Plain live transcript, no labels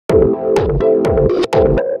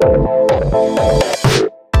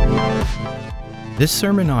This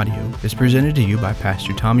sermon audio is presented to you by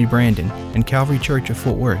Pastor Tommy Brandon and Calvary Church of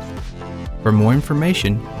Fort Worth. For more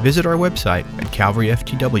information, visit our website at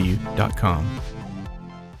calvaryftw.com.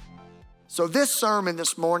 So this sermon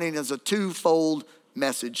this morning is a twofold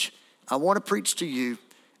message. I want to preach to you,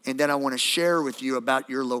 and then I want to share with you about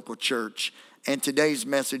your local church. And today's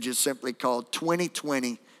message is simply called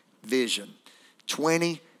 2020 Vision.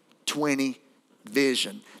 2020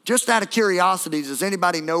 Vision. Just out of curiosity, does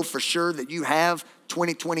anybody know for sure that you have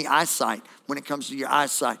 2020 eyesight when it comes to your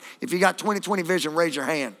eyesight? If you got 2020 vision, raise your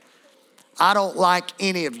hand. I don't like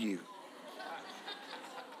any of you.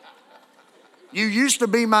 You used to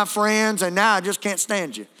be my friends, and now I just can't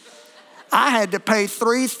stand you. I had to pay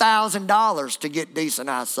 $3,000 to get decent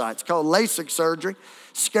eyesight. It's called LASIK surgery.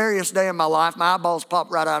 Scariest day of my life. My eyeballs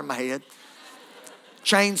popped right out of my head.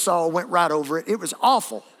 Chainsaw went right over it. It was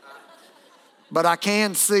awful. But I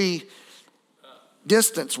can see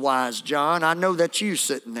distance-wise, John. I know that's you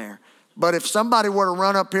sitting there. But if somebody were to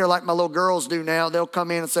run up here like my little girls do now, they'll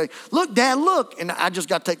come in and say, "Look, Dad, look." And I just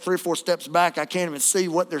got to take 3 or 4 steps back. I can't even see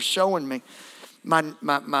what they're showing me. My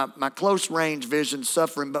close range vision's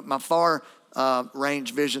suffering, but my far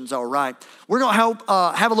range vision's all right. We're going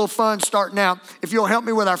to have a little fun starting out. If you'll help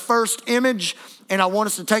me with our first image, and I want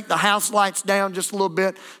us to take the house lights down just a little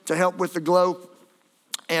bit to help with the glow.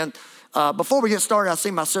 And before we get started, I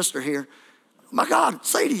see my sister here. My God,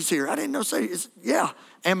 Sadie's here. I didn't know Sadie. Yeah.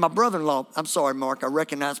 And my brother-in-law. I'm sorry, Mark. I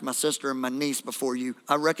recognize my sister and my niece before you.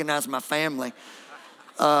 I recognize my family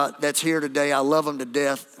that's here today. I love them to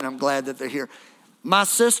death, and I'm glad that they're here. My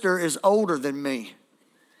sister is older than me.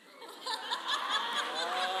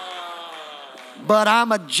 But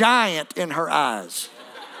I'm a giant in her eyes.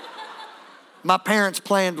 My parents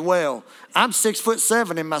planned well. I'm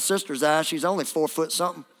 6'7" in my sister's eyes. She's only 4 foot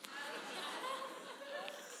something.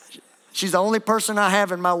 She's the only person I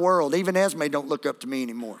have in my world. Even Esme don't look up to me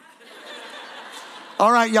anymore.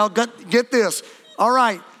 All right, y'all, get this. All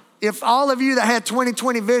right, if all of you that had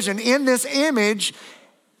 2020 vision, in this image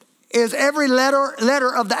is every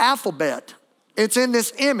letter of the alphabet. It's in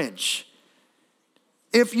this image.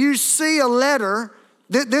 If you see a letter,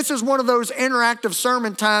 this is one of those interactive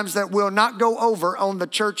sermon times that will not go over on the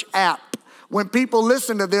church app. When people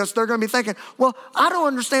listen to this, they're going to be thinking, well, I don't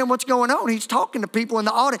understand what's going on. He's talking to people in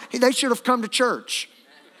the audience. They should have come to church.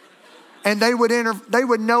 And they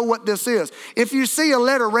would know what this is. If you see a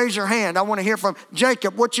letter, raise your hand. I want to hear from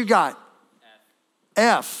Jacob. What you got?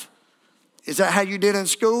 F. Is that how you did in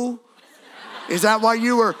school? Is that why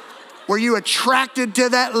were you attracted to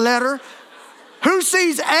that letter? Who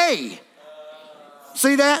sees A?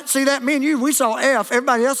 See that? See that? Me and you, we saw F.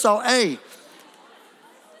 Everybody else saw A.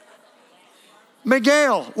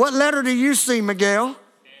 Miguel, what letter do you see, Miguel?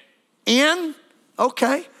 N?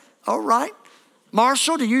 Okay, all right.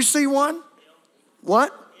 Marshall, do you see one?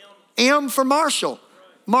 What? M for Marshall.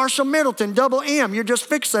 Marshall Middleton, double M. You're just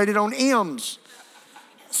fixated on M's.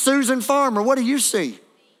 Susan Farmer, what do you see?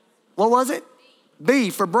 What was it? B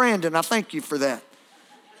for Brandon. I thank you for that.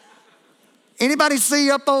 Anybody see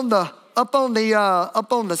up on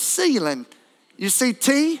the ceiling? You see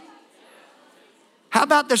T? How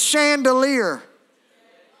about the chandelier?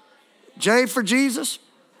 J for Jesus.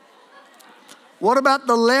 What about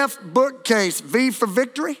the left bookcase? V for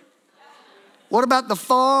victory. What about the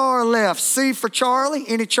far left? C for Charlie.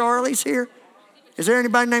 Any Charlies here? Is there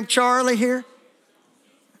anybody named Charlie here?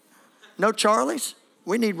 No Charlies?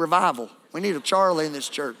 We need revival. We need a Charlie in this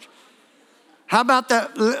church. How about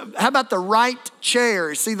the right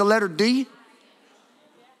chair? See the letter D?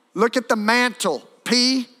 Look at the mantle.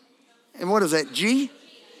 P. And what is that? G?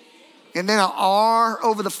 And then an R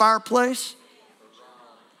over the fireplace.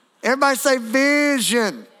 Everybody say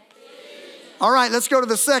vision. All right, let's go to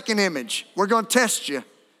the second image. We're going to test you.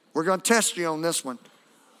 We're going to test you on this one.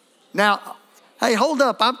 Now, hey, hold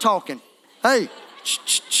up. I'm talking. Hey,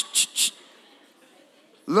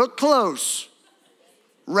 look close.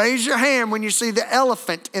 Raise your hand when you see the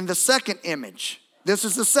elephant in the second image. This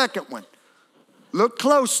is the second one. Look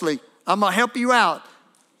closely. I'm going to help you out.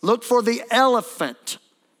 Look for the elephant.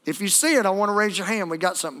 If you see it, I want to raise your hand. We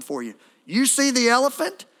got something for you. You see the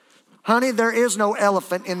elephant? Honey, there is no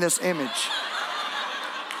elephant in this image.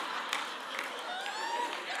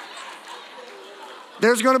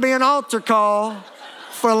 There's going to be an altar call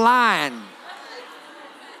for lion.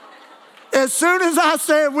 As soon as I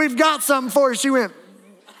said, we've got something for you, she went,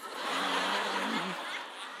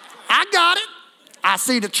 I got it. I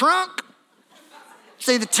see the trunk,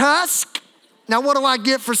 see the tusk. Now, what do I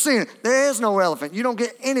get for seeing it? There is no elephant. You don't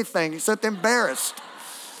get anything except embarrassed.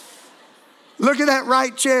 Look at that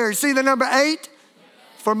right chair. See the number 8?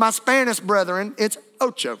 For my Spanish brethren, it's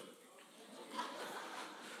ocho.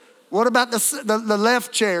 What about the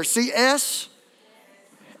left chair? CS?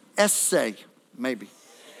 Essay, maybe.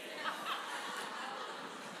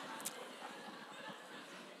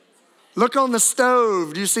 Look on the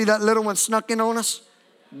stove. Do you see that little one snuck in on us?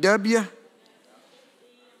 W.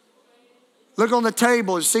 Look on the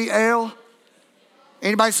table. You see L?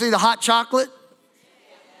 Anybody see the hot chocolate?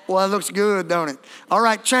 Well, that looks good, don't it? All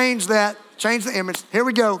right, change that. Change the image. Here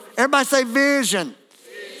we go. Everybody say vision.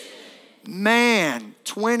 Man,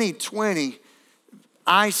 2020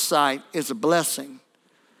 eyesight is a blessing.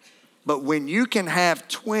 But when you can have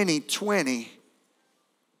 2020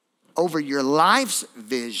 over your life's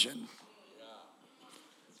vision,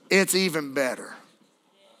 it's even better.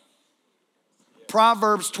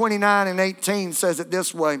 Proverbs 29:18 says it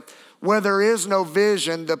this way: where there is no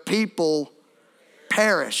vision, the people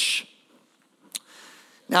perish.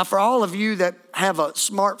 Now, for all of you that have a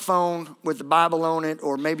smartphone with the Bible on it,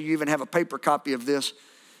 or maybe you even have a paper copy of this,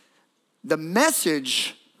 the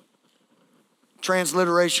Message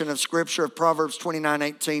transliteration of Scripture of Proverbs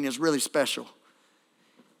 29:18 is really special.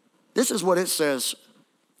 This is what it says: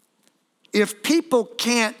 if people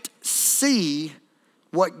can't see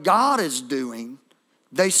what God is doing,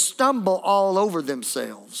 they stumble all over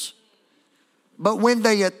themselves. But when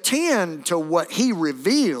they attend to what He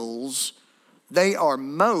reveals, they are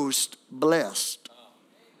most blessed.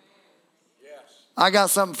 I got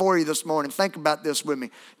something for you this morning. Think about this with me.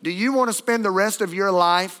 Do you want to spend the rest of your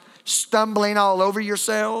life stumbling all over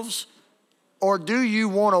yourselves? Or do you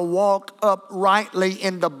want to walk uprightly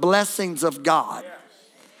in the blessings of God?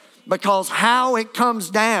 Because how it comes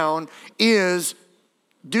down is,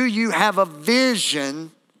 do you have a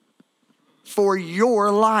vision for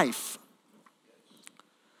your life?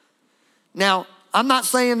 Now, I'm not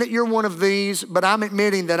saying that you're one of these, but I'm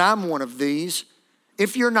admitting that I'm one of these.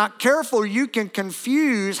 If you're not careful, you can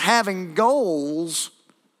confuse having goals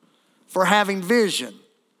for having vision.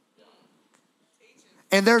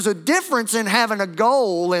 And there's a difference in having a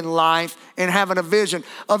goal in life and having a vision.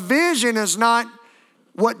 A vision is not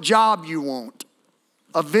what job you want.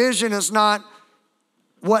 A vision is not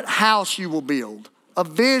what house you will build. A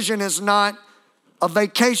vision is not a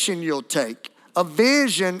vacation you'll take. A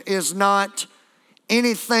vision is not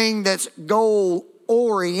anything that's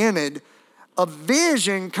goal-oriented. A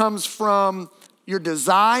vision comes from your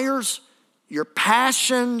desires, your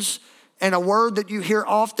passions, and a word that you hear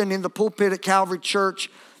often in the pulpit at Calvary Church.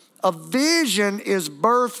 A vision is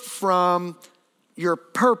birthed from your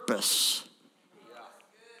purpose.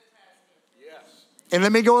 And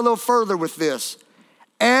let me go a little further with this.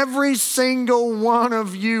 Every single one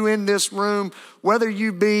of you in this room, whether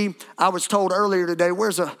you be, I was told earlier today,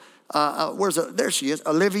 there she is,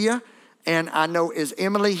 Olivia. And I know, is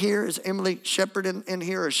Emily here? Is Emily Shepherd in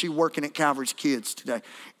here? Or is she working at Calvary's Kids today?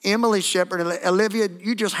 Emily Shepherd and Olivia,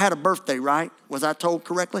 you just had a birthday, right? Was I told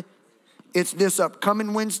correctly? It's this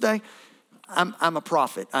upcoming Wednesday. I'm a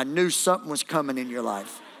prophet. I knew something was coming in your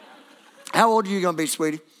life. How old are you going to be,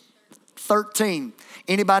 sweetie? 13.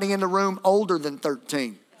 Anybody in the room older than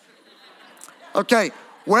 13? Okay,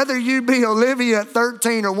 whether you be Olivia at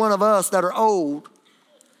 13 or one of us that are old,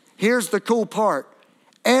 here's the cool part.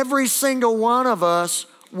 Every single one of us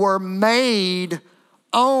were made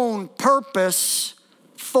on purpose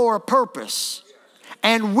for a purpose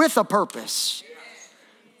and with a purpose.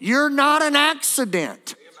 You're not an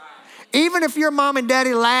accident. Even if your mom and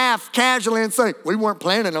daddy laugh casually and say, we weren't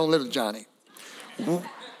planning on little Johnny.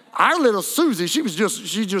 Our little Susie, she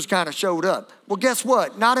just kind of showed up. Well, guess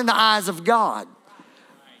what? Not in the eyes of God.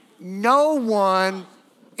 No one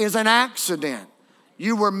is an accident.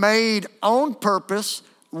 You were made on purpose,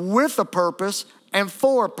 with a purpose, and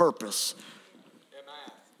for a purpose.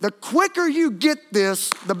 The quicker you get this,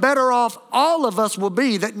 the better off all of us will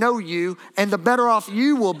be that know you, and the better off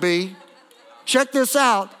you will be. Check this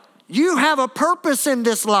out. You have a purpose in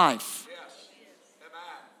this life.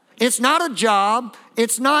 It's not a job.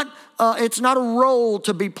 It's not a role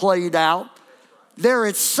to be played out. There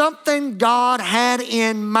is something God had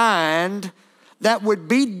in mind that would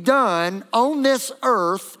be done on this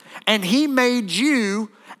earth, and He made you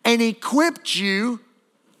and equipped you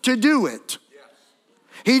to do it.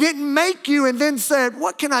 He didn't make you and then said,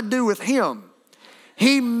 what can I do with him?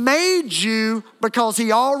 He made you because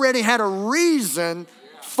He already had a reason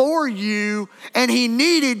for you, and He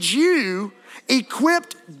needed you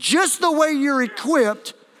equipped just the way you're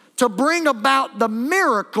equipped to bring about the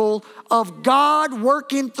miracle of God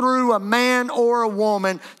working through a man or a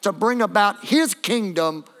woman to bring about His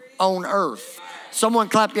kingdom on earth. Someone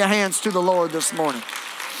clap your hands to the Lord this morning.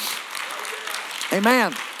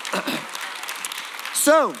 Amen.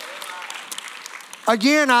 So,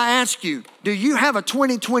 again, I ask you, do you have a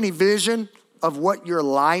 2020 vision of what your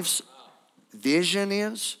life's vision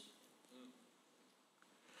is?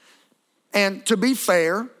 And to be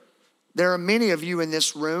fair, there are many of you in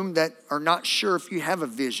this room that are not sure if you have a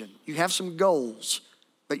vision. You have some goals,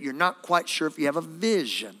 but you're not quite sure if you have a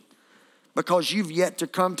vision because you've yet to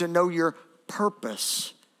come to know your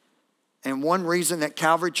purpose. And one reason that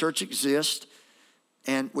Calvary Church exists,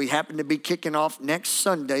 and we happen to be kicking off next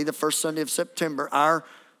Sunday, the first Sunday of September, our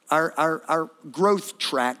growth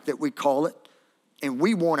track that we call it. And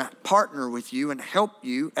we want to partner with you and help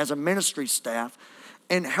you as a ministry staff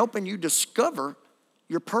in helping you discover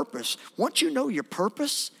your purpose. Once you know your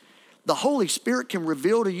purpose, the Holy Spirit can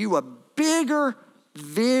reveal to you a bigger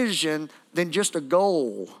vision than just a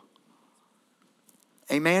goal.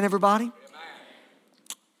 Amen, everybody? Amen.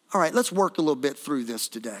 All right, let's work a little bit through this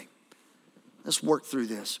today. Let's work through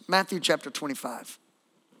this. Matthew chapter 25.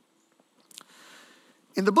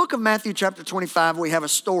 In the book of Matthew chapter 25, we have a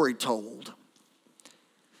story told.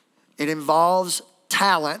 It involves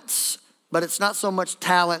talents, but it's not so much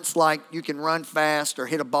talents like you can run fast or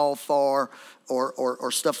hit a ball far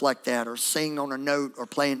or stuff like that, or sing on a note or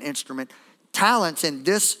play an instrument. Talents in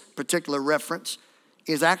this particular reference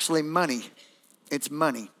is actually money. It's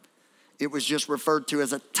money. It was just referred to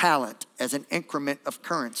as a talent, as an increment of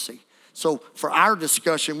currency. So for our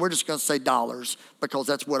discussion, we're just going to say dollars because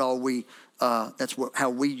that's what how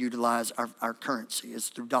we utilize our currency is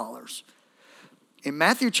through dollars. In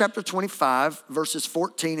Matthew chapter 25, verses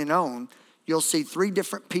 14 and on, you'll see three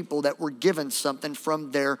different people that were given something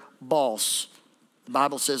from their boss. The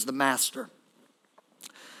Bible says the master.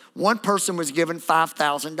 One person was given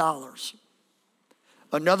 $5,000.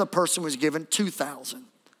 Another person was given $2,000.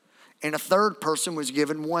 And a third person was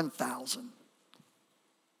given $1,000.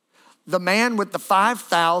 The man with the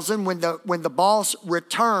 $5,000, when the boss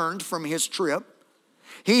returned from his trip,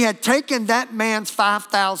 he had taken that man's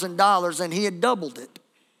 $5,000 and he had doubled it.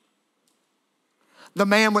 The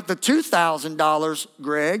man with the $2,000,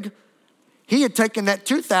 Greg, he had taken that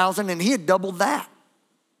 $2,000 and he had doubled that.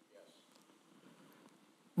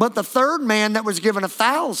 But the third man that was given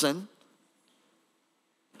 $1,000,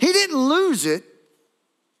 he didn't lose it.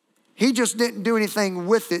 He just didn't do anything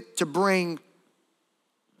with it to bring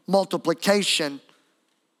multiplication,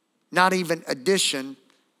 not even addition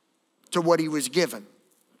to what he was given.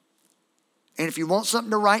 And if you want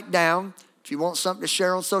something to write down, if you want something to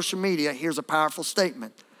share on social media, here's a powerful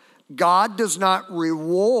statement. God does not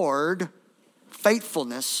reward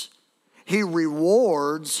faithfulness. He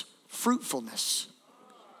rewards fruitfulness.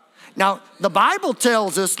 Now, the Bible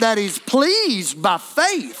tells us that he's pleased by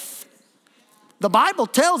faith. The Bible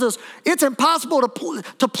tells us it's impossible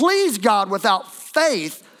to please God without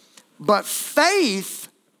faith, but faith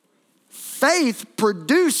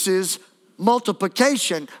produces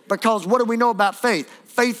multiplication, because what do we know about faith?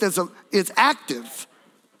 Faith is active.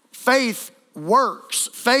 Faith works.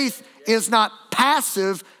 Faith is not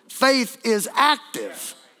passive. Faith is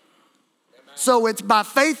active. So it's by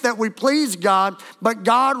faith that we please God, but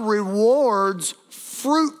God rewards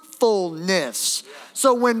fruitfulness.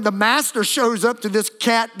 So when the master shows up to this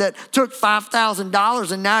cat that took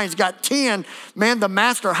 $5,000 and now he's got 10, man, the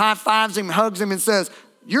master high fives him, hugs him and says,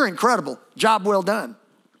 "You're incredible. Job well done."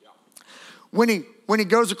 When he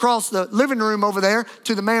goes across the living room over there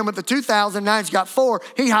to the man with the 2,000, now he's got 4,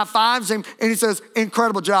 he high fives him and he says,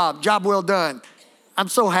 "Incredible job well done. I'm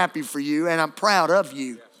so happy for you and I'm proud of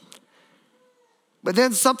you." But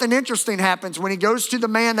then something interesting happens when he goes to the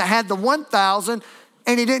man that had the 1,000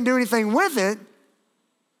 and he didn't do anything with it.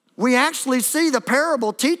 We actually see the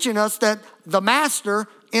parable teaching us that the master,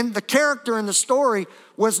 in the character in the story,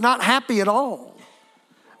 was not happy at all.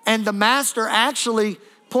 And the master actually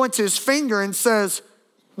points his finger and says,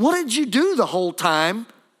 "What did you do the whole time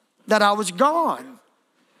that I was gone?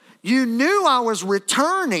 You knew I was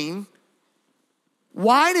returning.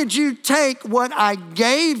 Why did you take what I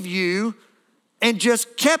gave you and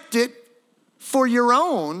just kept it for your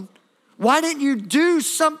own? Why didn't you do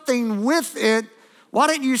something with it? Why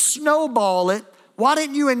didn't you snowball it? Why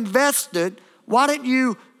didn't you invest it? Why didn't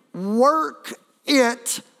you work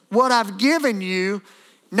it, what I've given you?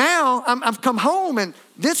 Now I've come home and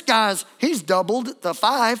he's doubled the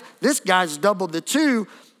 5. This guy's doubled the 2.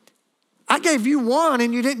 I gave you 1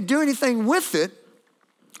 and you didn't do anything with it."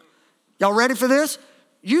 Y'all ready for this?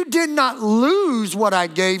 You did not lose what I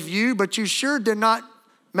gave you, but you sure did not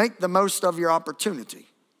make the most of your opportunity.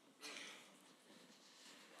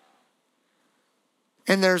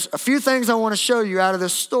 And there's a few things I want to show you out of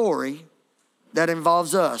this story that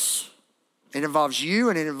involves us. It involves you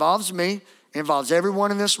and it involves me. It involves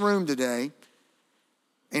everyone in this room today.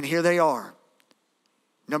 And here they are.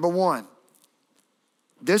 Number one,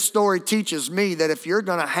 this story teaches me that if you're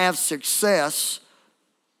going to have success,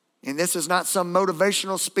 and this is not some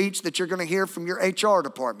motivational speech that you're going to hear from your HR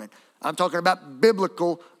department. I'm talking about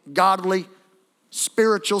biblical, godly,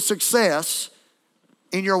 spiritual success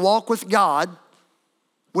in your walk with God,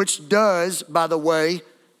 which does, by the way,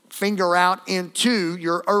 finger out into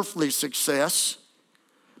your earthly success.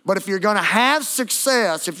 But if you're going to have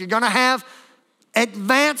success, if you're going to have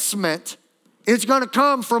advancement, it's going to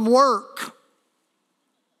come from work.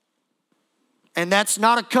 And that's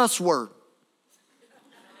not a cuss word.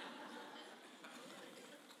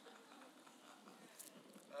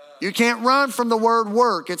 You can't run from the word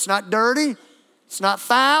work. It's not dirty. It's not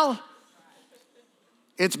foul.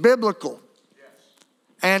 It's biblical.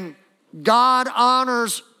 And God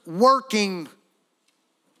honors working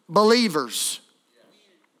believers.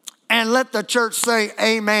 And let the church say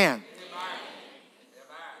amen.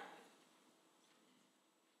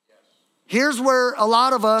 Here's where a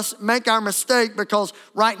lot of us make our mistake, because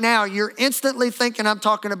right now you're instantly thinking I'm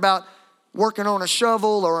talking about working on a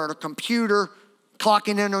shovel or on a computer,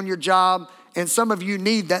 clocking in on your job, and some of you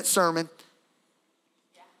need that sermon.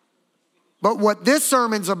 But what this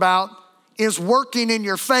sermon's about is working in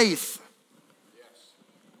your faith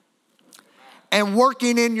and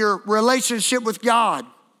working in your relationship with God.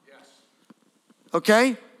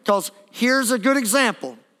 Okay? Because here's a good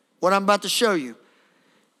example, what I'm about to show you.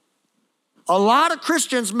 A lot of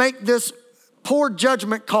Christians make this poor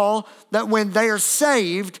judgment call that when they are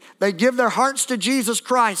saved, they give their hearts to Jesus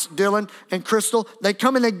Christ, Dylan and Crystal. They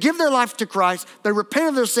come and they give their life to Christ. They repent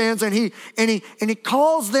of their sins, and he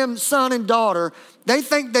calls them son and daughter. They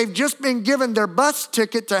think they've just been given their bus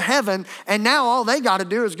ticket to heaven, and now all they got to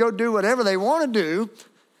do is go do whatever they want to do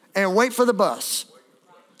and wait for the bus.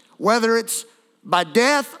 Whether it's by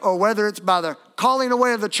death or whether it's by the calling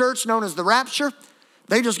away of the church known as the rapture,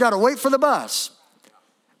 they just got to wait for the bus.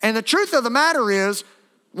 And the truth of the matter is,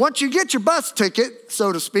 once you get your bus ticket,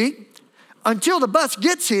 so to speak, until the bus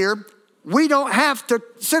gets here, we don't have to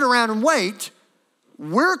sit around and wait.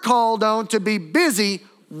 We're called on to be busy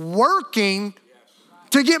working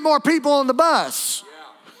to get more people on the bus.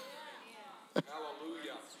 I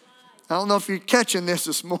don't know if you're catching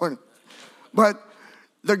this morning, but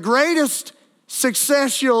the greatest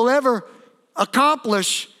success you'll ever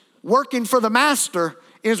accomplish working for the master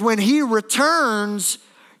is when he returns,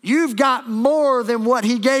 you've got more than what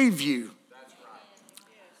he gave you. That's right.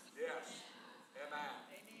 Yes.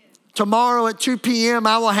 Amen. Tomorrow at 2 p.m.,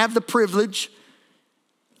 I will have the privilege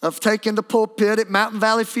of taking the pulpit at Mountain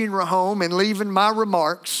Valley Funeral Home and leaving my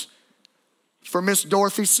remarks for Miss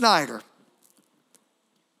Dorothy Snyder.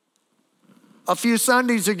 A few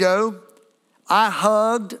Sundays ago, I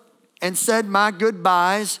hugged and said my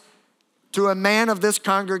goodbyes to a man of this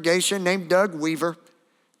congregation named Doug Weaver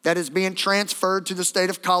that is being transferred to the state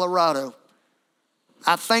of Colorado.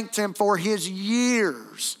 I thanked him for his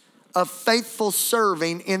years of faithful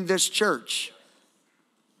serving in this church,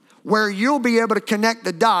 where you'll be able to connect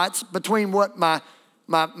the dots between what my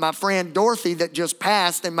friend Dorothy that just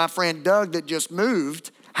passed and my friend Doug that just moved.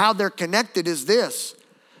 How they're connected is this.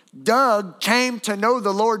 Doug came to know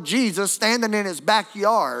the Lord Jesus standing in his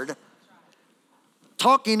backyard,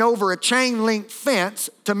 talking over a chain link fence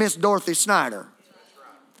to Miss Dorothy Snyder.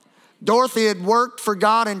 Dorothy had worked for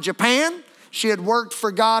God in Japan. She had worked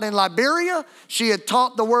for God in Liberia. She had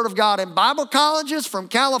taught the Word of God in Bible colleges from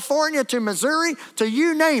California to Missouri to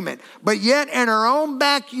you name it. But yet in her own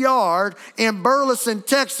backyard in Burleson,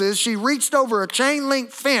 Texas, she reached over a chain link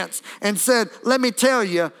fence and said, let me tell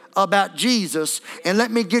you about Jesus and let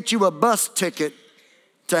me get you a bus ticket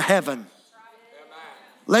to heaven.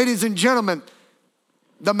 Ladies and gentlemen,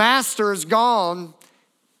 the master is gone.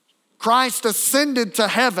 Christ ascended to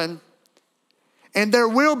heaven. And there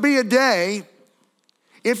will be a day,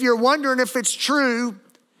 if you're wondering if it's true,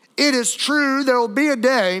 it is true. There will be a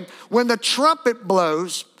day when the trumpet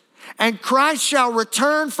blows and Christ shall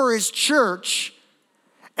return for his church.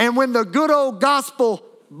 And when the good old gospel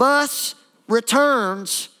bus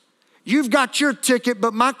returns, you've got your ticket,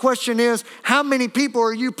 but my question is, how many people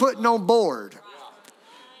are you putting on board?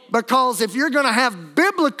 Because if you're going to have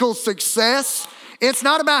biblical success, it's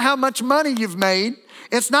not about how much money you've made.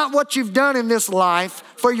 It's not what you've done in this life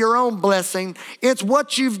for your own blessing. It's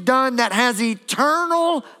what you've done that has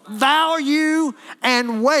eternal value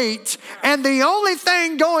and weight. And the only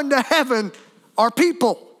thing going to heaven are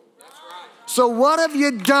people. So what have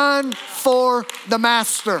you done for the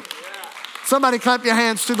master? Somebody clap your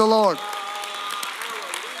hands to the Lord.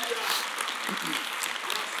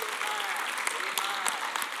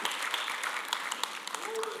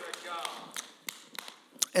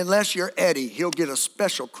 unless you're Eddie, he'll get a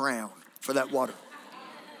special crown for that water.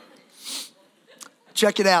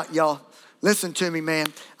 Check it out, y'all. Listen to me, man.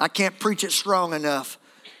 I can't preach it strong enough.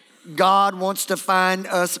 God wants to find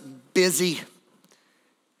us busy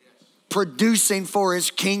producing for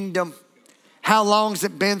his kingdom. How long's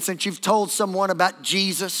it been since you've told someone about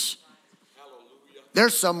Jesus?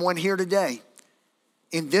 There's someone here today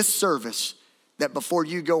in this service that before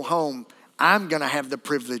you go home, I'm going to have the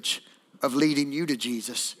privilege of leading you to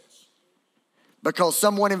Jesus. Because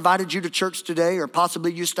someone invited you to church today, or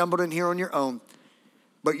possibly you stumbled in here on your own,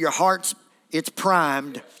 but your heart's, it's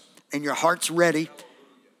primed and your heart's ready.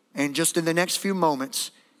 And just in the next few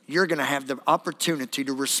moments, you're going to have the opportunity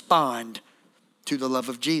to respond to the love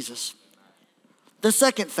of Jesus. The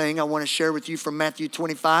second thing I want to share with you from Matthew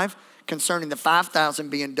 25 concerning the 5,000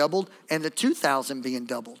 being doubled and the 2,000 being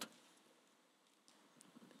doubled.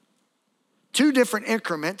 Two different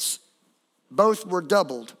increments, both were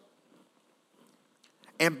doubled.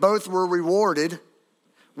 And both were rewarded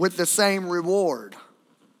with the same reward.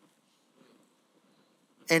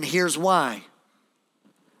 And here's why.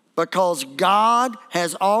 Because God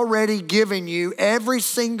has already given you every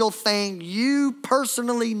single thing you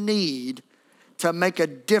personally need to make a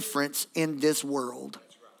difference in this world.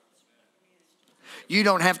 You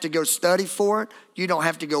don't have to go study for it. You don't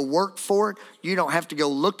have to go work for it. You don't have to go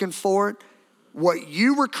looking for it. What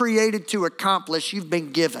you were created to accomplish, you've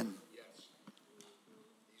been given.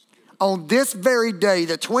 On this very day,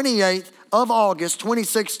 the 28th of August,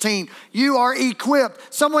 2016, you are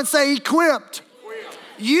equipped. Someone say equipped.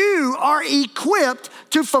 You are equipped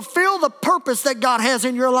to fulfill the purpose that God has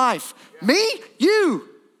in your life. Me? You.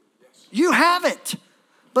 You have it.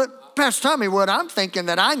 But Pastor Tommy, what I'm thinking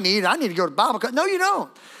that I need to go to Bible college. No, you don't.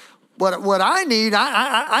 What I need,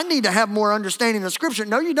 I need to have more understanding of Scripture.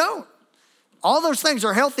 No, you don't. All those things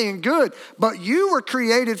are healthy and good, but you were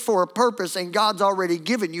created for a purpose and God's already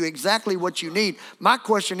given you exactly what you need. My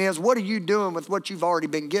question is, what are you doing with what you've already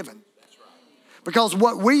been given? Because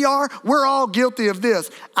what we're all guilty of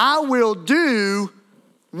this. I will do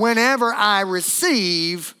whenever I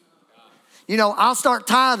receive. You know, I'll start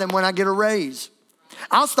tithing when I get a raise.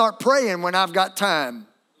 I'll start praying when I've got time.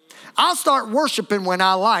 I'll start worshiping when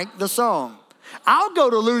I like the song. I'll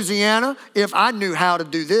go to Louisiana if I knew how to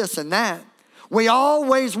do this and that. We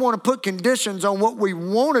always want to put conditions on what we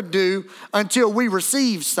want to do until we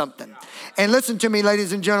receive something. And listen to me,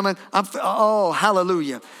 ladies and gentlemen. Oh,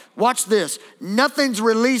 hallelujah. Watch this. Nothing's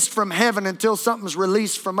released from heaven until something's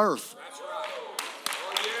released from earth.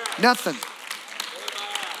 Nothing.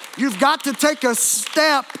 You've got to take a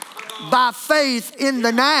step by faith in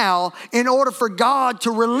the now in order for God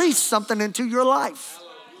to release something into your life.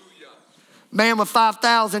 Man with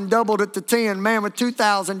 5,000 doubled it to 10. Man with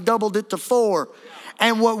 2,000 doubled it to 4.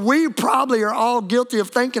 And what we probably are all guilty of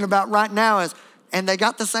thinking about right now is, and they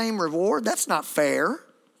got the same reward? That's not fair.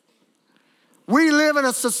 We live in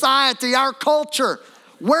a society, our culture,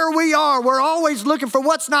 where we are, we're always looking for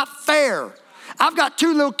what's not fair. I've got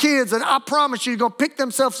 2 little kids and I promise you, they're going to pick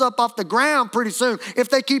themselves up off the ground pretty soon if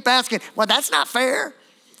they keep asking, well, that's not fair.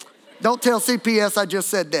 Don't tell CPS I just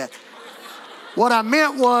said that. What I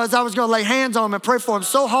meant was I was going to lay hands on them and pray for them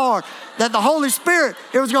so hard that the Holy Spirit,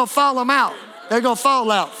 it was going to fall them out. They're going to fall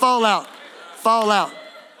out, fall out, fall out.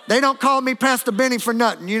 They don't call me Pastor Benny for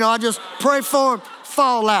nothing. You know, I just pray for them,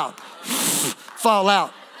 fall out, fall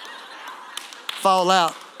out, fall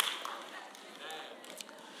out.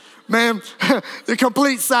 Man, the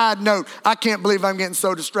complete side note, I can't believe I'm getting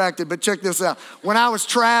so distracted, but check this out. When I was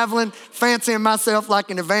traveling, fancying myself like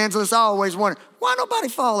an evangelist, I always wondered, why nobody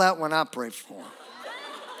fall out when I pray for them?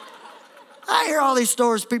 I hear all these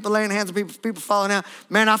stories, people laying hands on people falling out.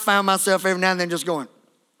 Man, I found myself every now and then just going,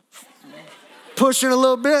 pushing a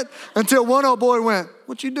little bit until one old boy went,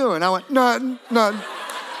 what you doing? I went, nothing.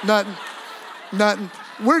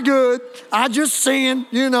 We're good. I just seeing,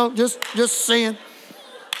 you know, just seeing.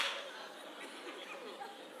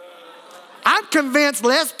 I'm convinced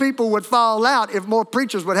less people would fall out if more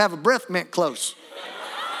preachers would have a breath mint close.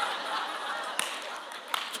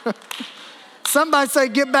 Somebody say,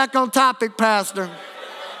 get back on topic, Pastor.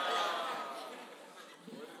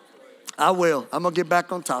 I will. I'm going to get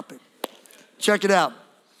back on topic. Check it out.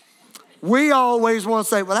 We always want to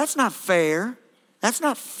say, well, that's not fair. That's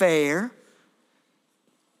not fair.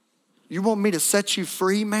 You want me to set you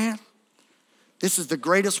free, man? This is the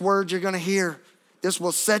greatest word you're going to hear. This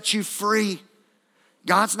will set you free.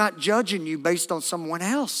 God's not judging you based on someone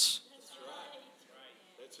else.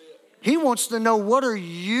 He wants to know, what are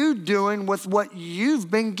you doing with what you've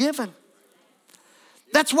been given?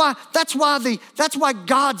 That's why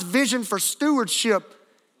God's vision for stewardship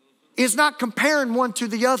is not comparing one to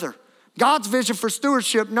the other. God's vision for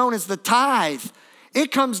stewardship, known as the tithe,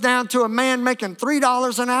 it comes down to a man making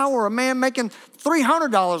 $3 an hour or a man making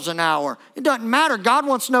 $300 an hour. It doesn't matter. God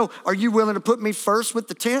wants to know, are you willing to put me first with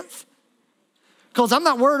the 10th? Because I'm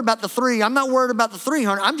not worried about the 3. I'm not worried about the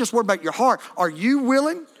 300. I'm just worried about your heart. Are you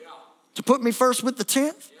willing to put me first with the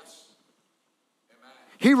 10th?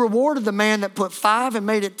 He rewarded the man that put 5 and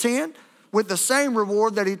made it 10 with the same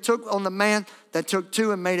reward that he took on the man that took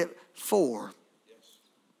 2 and made it 4.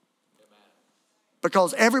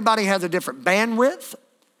 Because everybody has a different bandwidth.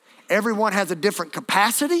 Everyone has a different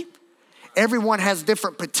capacity. Everyone has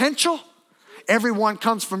different potential. Everyone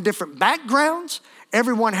comes from different backgrounds.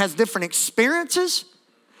 Everyone has different experiences.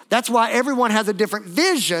 That's why everyone has a different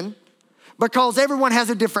vision, because everyone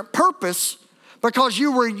has a different purpose, because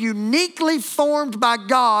you were uniquely formed by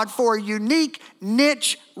God for a unique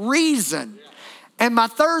niche reason. And my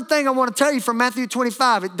third thing I want to tell you from Matthew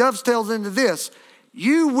 25, it dovetails into this.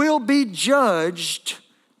 You will be judged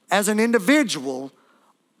as an individual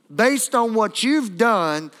based on what you've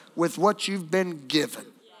done with what you've been given.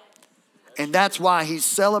 And that's why he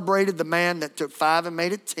celebrated the man that took 5 and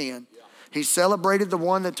made it 10. He celebrated the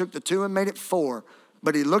one that took the 2 and made it 4.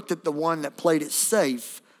 But he looked at the one that played it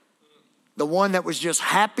safe, the one that was just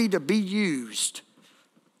happy to be used.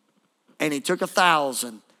 And he took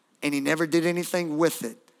 1,000 and he never did anything with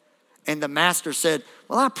it. And the master said,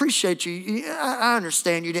 well, I appreciate you. I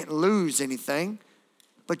understand you didn't lose anything,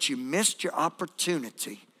 but you missed your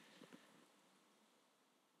opportunity.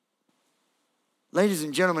 Ladies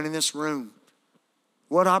and gentlemen in this room,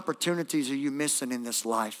 what opportunities are you missing in this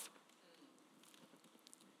life?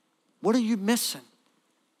 What are you missing?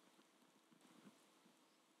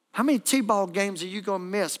 How many T-ball games are you going to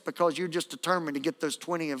miss because you're just determined to get those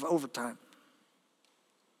 20 of overtime?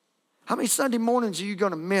 How many Sunday mornings are you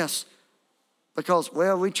going to miss because,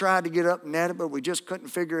 well, we tried to get up and at it, but we just couldn't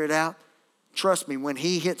figure it out? Trust me, when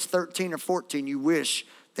he hits 13 or 14, you wish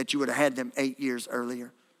that you would have had them 8 years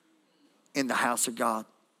earlier in the house of God.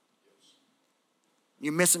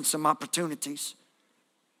 You're missing some opportunities.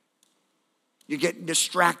 You're getting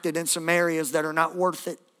distracted in some areas that are not worth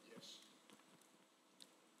it.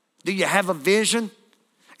 Do you have a vision?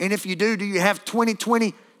 And if you do you have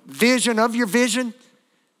 2020 vision of your vision?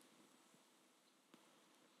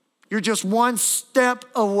 You're just one step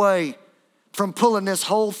away from pulling this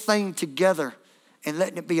whole thing together and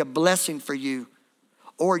letting it be a blessing for you.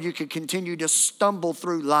 Or you could continue to stumble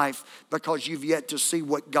through life because you've yet to see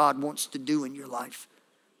what God wants to do in your life.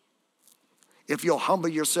 If you'll humble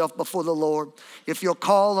yourself before the Lord, if you'll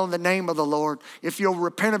call on the name of the Lord, if you'll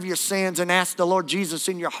repent of your sins and ask the Lord Jesus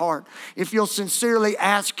in your heart, if you'll sincerely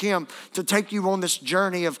ask him to take you on this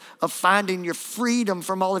journey of finding your freedom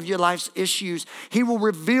from all of your life's issues, he will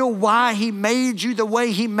reveal why he made you the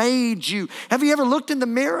way he made you. Have you ever looked in the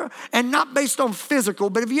mirror and not based on physical,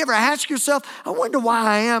 but have you ever asked yourself, I wonder why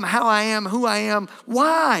I am, how I am, who I am?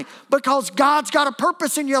 Why? Because God's got a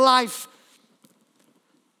purpose in your life.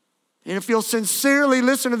 And if you'll sincerely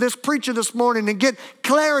listen to this preacher this morning and get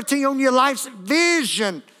clarity on your life's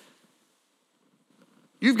vision,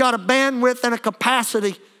 you've got a bandwidth and a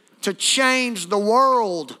capacity to change the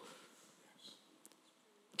world.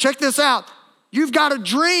 Check this out. You've got a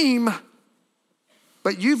dream,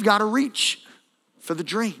 but you've got to reach for the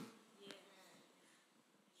dream.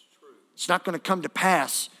 It's not going to come to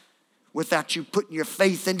pass without you putting your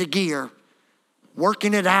faith into gear,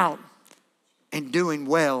 working it out, and doing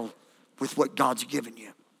well with what God's given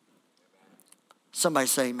you. Somebody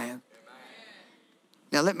say amen.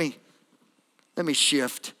 Now let me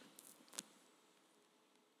shift.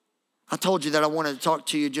 I told you that I wanted to talk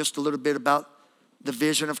to you just a little bit about the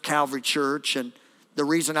vision of Calvary Church, and the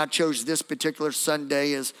reason I chose this particular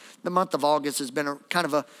Sunday is the month of August has been a kind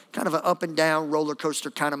of an up and down roller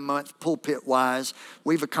coaster kind of month, pulpit wise.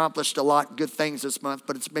 We've accomplished a lot of good things this month,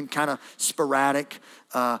 but it's been kind of sporadic.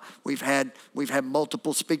 We've had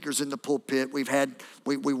multiple speakers in the pulpit.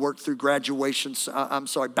 We worked through graduations.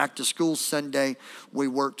 Back to school Sunday. We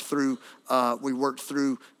worked through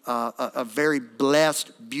a very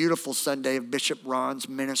blessed, beautiful Sunday of Bishop Ron's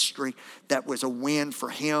ministry. That was a win for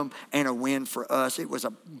him and a win for us. It was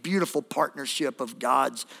a beautiful partnership of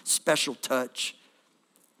God's special touch.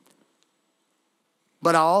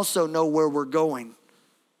 But I also know where we're going.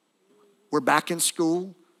 We're back in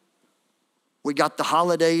school. We got the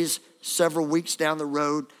holidays several weeks down the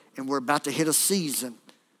road, and we're about to hit a season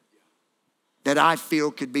that I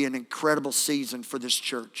feel could be an incredible season for this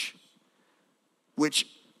church, which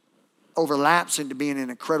overlaps into being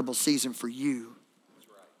an incredible season for you.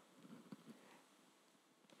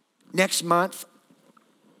 Next month,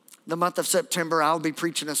 the month of September, I'll be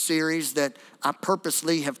preaching a series that I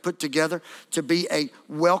purposely have put together to be a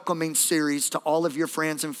welcoming series to all of your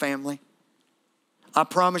friends and family. I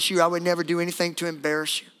promise you I would never do anything to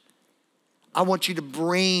embarrass you. I want you to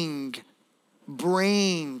bring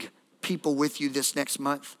people with you this next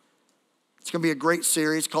month. It's going to be a great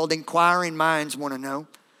series called Inquiring Minds Want to Know.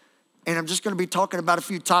 And I'm just going to be talking about a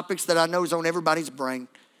few topics that I know is on everybody's brain.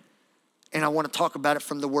 And I want to talk about it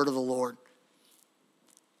from the word of the Lord.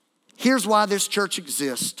 Here's why this church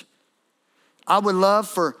exists. I would love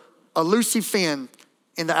for a Lucy Finn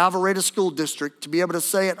in the Alvarado School District to be able to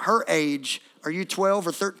say at her age, are you 12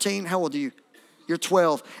 or 13? How old are you? You're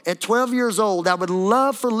 12. At 12 years old, I would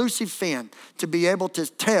love for Lucy Finn to be able to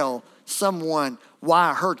tell someone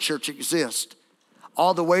why her church exists.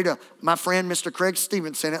 All the way to my friend, Mr. Craig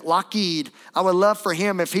Stevenson at Lockheed. I would love for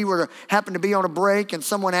him, if he were to happen to be on a break and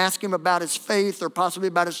someone asked him about his faith or possibly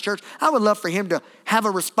about his church, I would love for him to have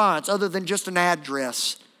a response other than just an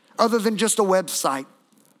address, other than just a website.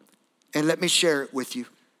 And let me share it with you.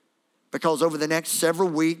 Because over the next several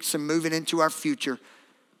weeks and moving into our future,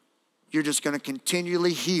 you're just going to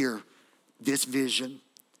continually hear this vision.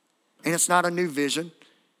 And it's not a new vision.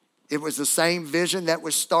 It was the same vision that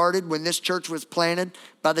was started when this church was planted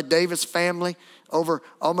by the Davis family over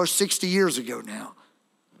almost 60 years ago now.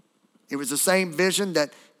 It was the same vision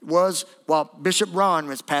that was while Bishop Ron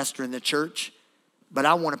was pastoring the church. But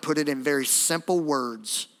I want to put it in very simple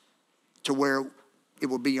words to where it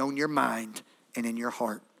will be on your mind and in your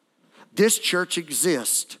heart. This church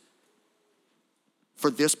exists for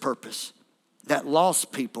this purpose, that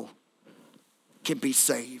lost people can be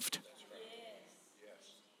saved.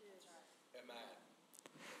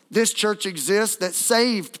 This church exists that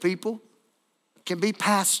saved people can be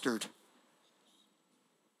pastored.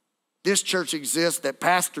 This church exists that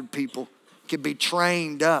pastored people can be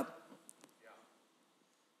trained up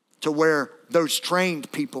to where those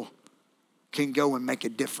trained people can go and make a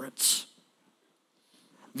difference.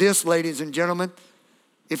 This, ladies and gentlemen,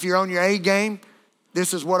 if you're on your A game,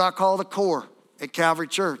 this is what I call the core at Calvary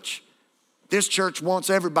Church. This church wants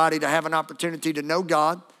everybody to have an opportunity to know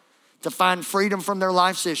God, to find freedom from their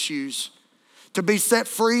life's issues, to be set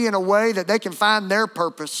free in a way that they can find their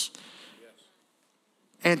purpose,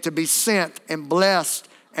 and to be sent and blessed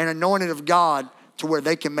and anointed of God to where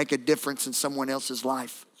they can make a difference in someone else's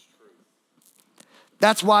life.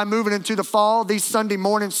 That's why moving into the fall, these Sunday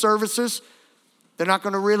morning services, they're not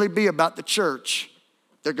going to really be about the church.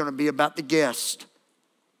 They're going to be about the guest,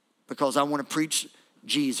 because I want to preach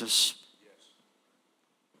Jesus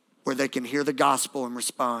where they can hear the gospel and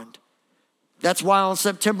respond. That's why on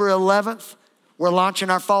September 11th, we're launching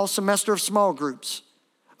our fall semester of small groups,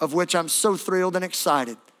 of which I'm so thrilled and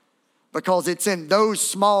excited, because it's in those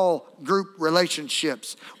small group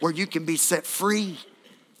relationships where you can be set free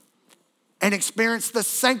and experience the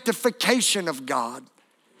sanctification of God.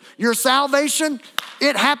 Your salvation,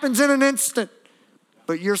 it happens in an instant.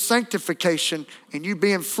 But your sanctification and you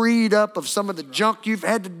being freed up of some of the junk you've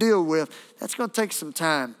had to deal with, that's going to take some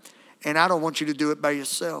time. And I don't want you to do it by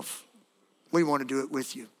yourself. We want to do it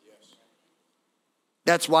with you.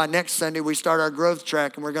 That's why next Sunday we start our growth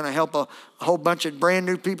track, and we're going to help a whole bunch of brand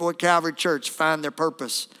new people at Calvary Church find their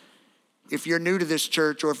purpose. If you're new to this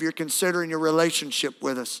church, or if you're considering your relationship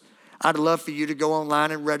with us, I'd love for you to go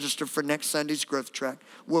online and register for next Sunday's growth track.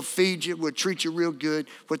 We'll feed you. We'll treat you real good.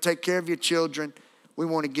 We'll take care of your children. We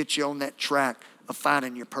want to get you on that track of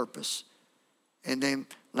finding your purpose. And then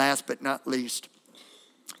last but not least,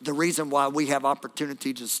 the reason why we have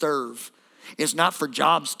opportunity to serve is not for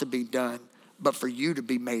jobs to be done, but for you to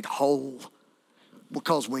be made whole.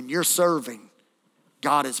 Because when you're serving,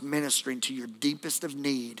 God is ministering to your deepest of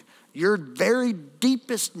need. Your very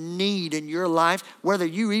deepest need in your life, whether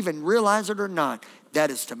you even realize it or not, that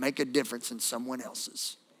is to make a difference in someone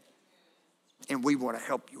else's. And we want to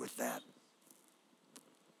help you with that.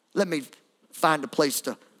 Let me find a place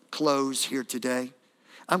to close here today.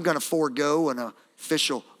 I'm going to forego an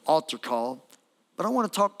official altar call, but I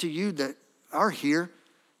want to talk to you that are here.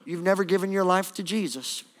 You've never given your life to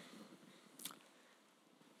Jesus.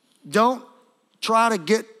 Don't try to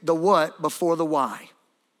get the what before the why.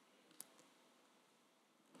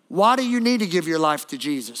 Why do you need to give your life to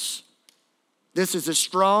Jesus? This is as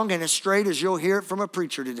strong and as straight as you'll hear it from a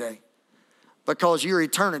preacher today, because your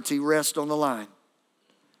eternity rests on the line.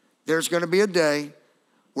 There's going to be a day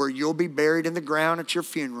where you'll be buried in the ground at your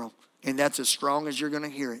funeral, and that's as strong as you're going to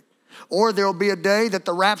hear it. Or there'll be a day that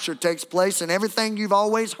the rapture takes place and everything you've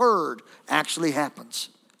always heard actually happens.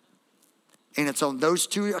 And it's on those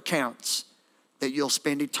two accounts that you'll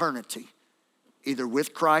spend eternity, either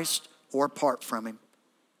with Christ or apart from him.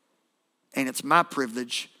 And it's my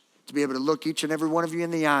privilege to be able to look each and every one of you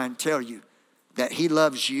in the eye and tell you that he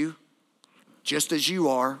loves you just as you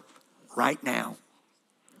are right now.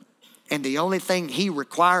 And the only thing he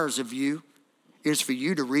requires of you is for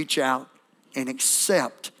you to reach out and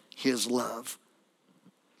accept his love.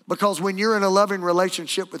 Because when you're in a loving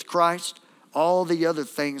relationship with Christ, all the other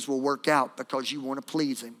things will work out because you want to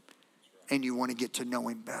please him and you want to get to know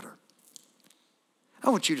him better. I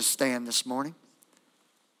want you to stand this morning.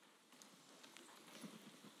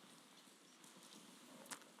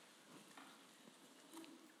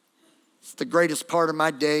 It's the greatest part of my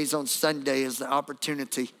days on Sunday is the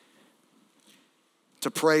opportunity to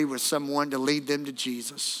pray with someone to lead them to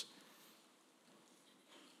Jesus.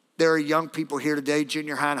 There are young people here today,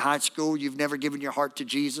 junior high and high school. You've never given your heart to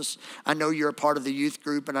Jesus. I know you're a part of the youth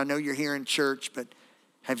group and I know you're here in church, but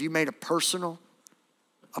have you made a personal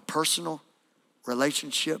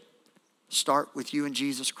relationship start with you and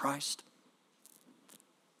Jesus Christ?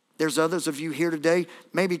 There's others of you here today.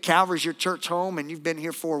 Maybe Calvary's your church home and you've been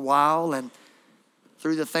here for a while, and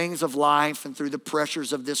through the things of life and through the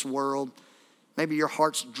pressures of this world, maybe your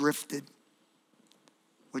heart's drifted.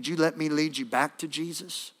 Would you let me lead you back to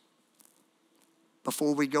Jesus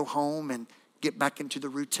before we go home and get back into the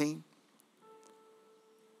routine?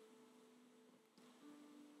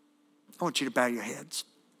 I want you to bow your heads.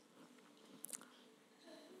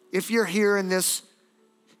 If you're here in this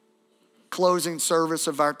closing service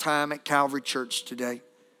of our time at Calvary Church today,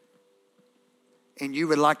 and you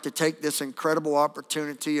would like to take this incredible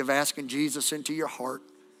opportunity of asking Jesus into your heart,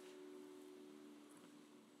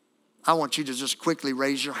 I want you to just quickly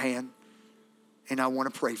raise your hand and I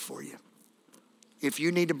want to pray for you. If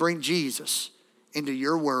you need to bring Jesus into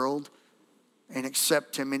your world and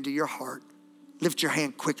accept him into your heart, lift your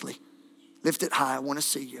hand quickly. Lift it high. I want to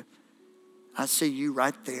see you. I see you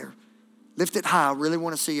right there. Lift it high. I really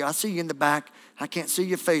want to see you. I see you in the back. I can't see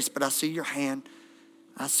your face, but I see your hand.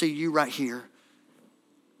 I see you right here.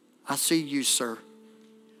 I see you, sir.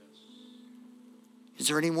 Is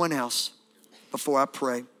there anyone else before I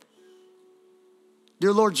pray?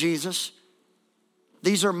 Dear Lord Jesus,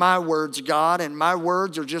 these are my words, God, and my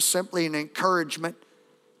words are just simply an encouragement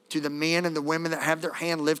to the men and the women that have their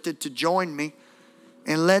hand lifted to join me,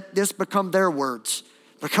 and let this become their words.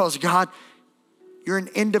 Because God, you're an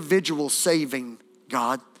individual saving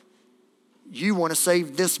God. You want to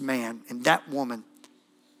save this man and that woman.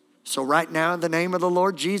 So right now, in the name of the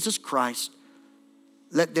Lord Jesus Christ,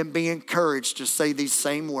 let them be encouraged to say these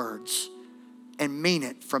same words and mean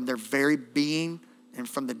it from their very being and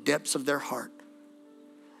from the depths of their heart.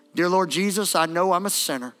 Dear Lord Jesus, I know I'm a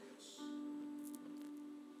sinner.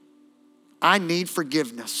 I need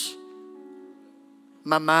forgiveness.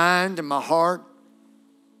 My mind and my heart,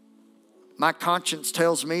 my conscience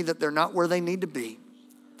tells me that they're not where they need to be.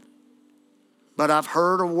 But I've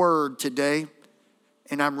heard a word today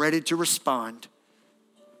and I'm ready to respond.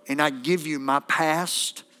 And I give you my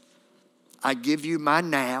past. I give you my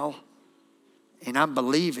now. And I'm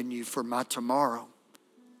believing you for my tomorrow.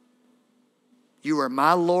 You are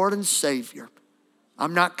my Lord and Savior.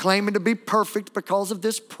 I'm not claiming to be perfect because of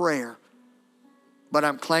this prayer, but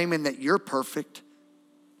I'm claiming that you're perfect,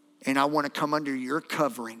 and I want to come under your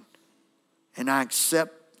covering, and I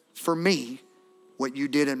accept for me what you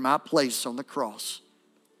did in my place on the cross.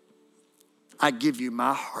 I give you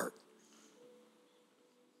my heart.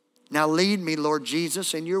 Now lead me, Lord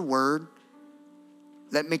Jesus, in your word.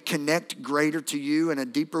 Let me connect greater to you in a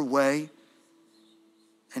deeper way.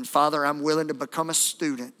 And Father, I'm willing to become a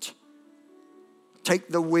student. Take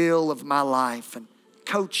the wheel of my life and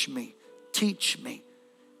coach me, teach me,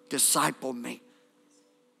 disciple me.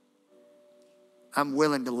 I'm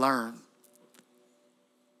willing to learn.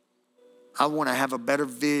 I want to have a better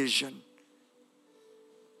vision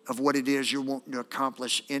of what it is you're wanting to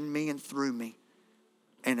accomplish in me and through me.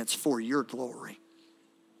 And it's for your glory.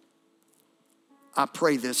 I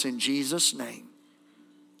pray this in Jesus' name.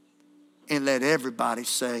 And let everybody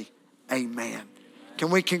say amen.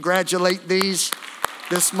 Can we congratulate these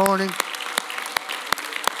this morning?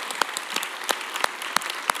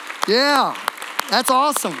 Yeah, that's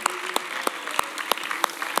awesome.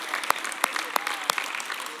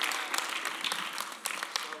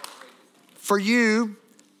 For you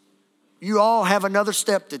all have another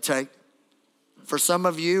step to take. For some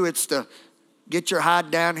of you, it's to get your hide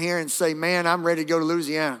down here and say, man, I'm ready to go to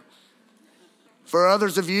Louisiana. For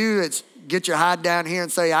others of you, it's get your hide down here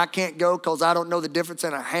and say, I can't go because I don't know the difference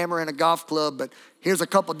in a hammer and a golf club, but here's a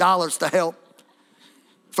couple dollars to help.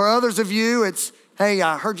 For others of you, it's, hey,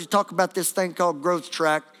 I heard you talk about this thing called Growth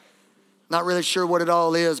Track. Not really sure what it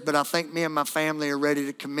all is, but I think me and my family are ready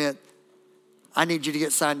to commit. I need you to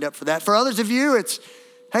get signed up for that. For others of you, it's,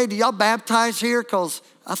 Hey, do y'all baptize here? Because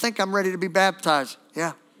I think I'm ready to be baptized.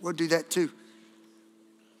 Yeah, we'll do that too.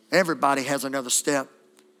 Everybody has another step.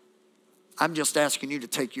 I'm just asking you to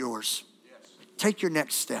take yours. Take your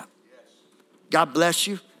next step. God bless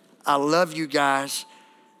you. I love you guys.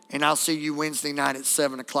 And I'll see you Wednesday night at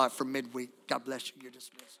 7 o'clock for midweek. God bless you. You're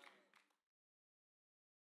dismissed.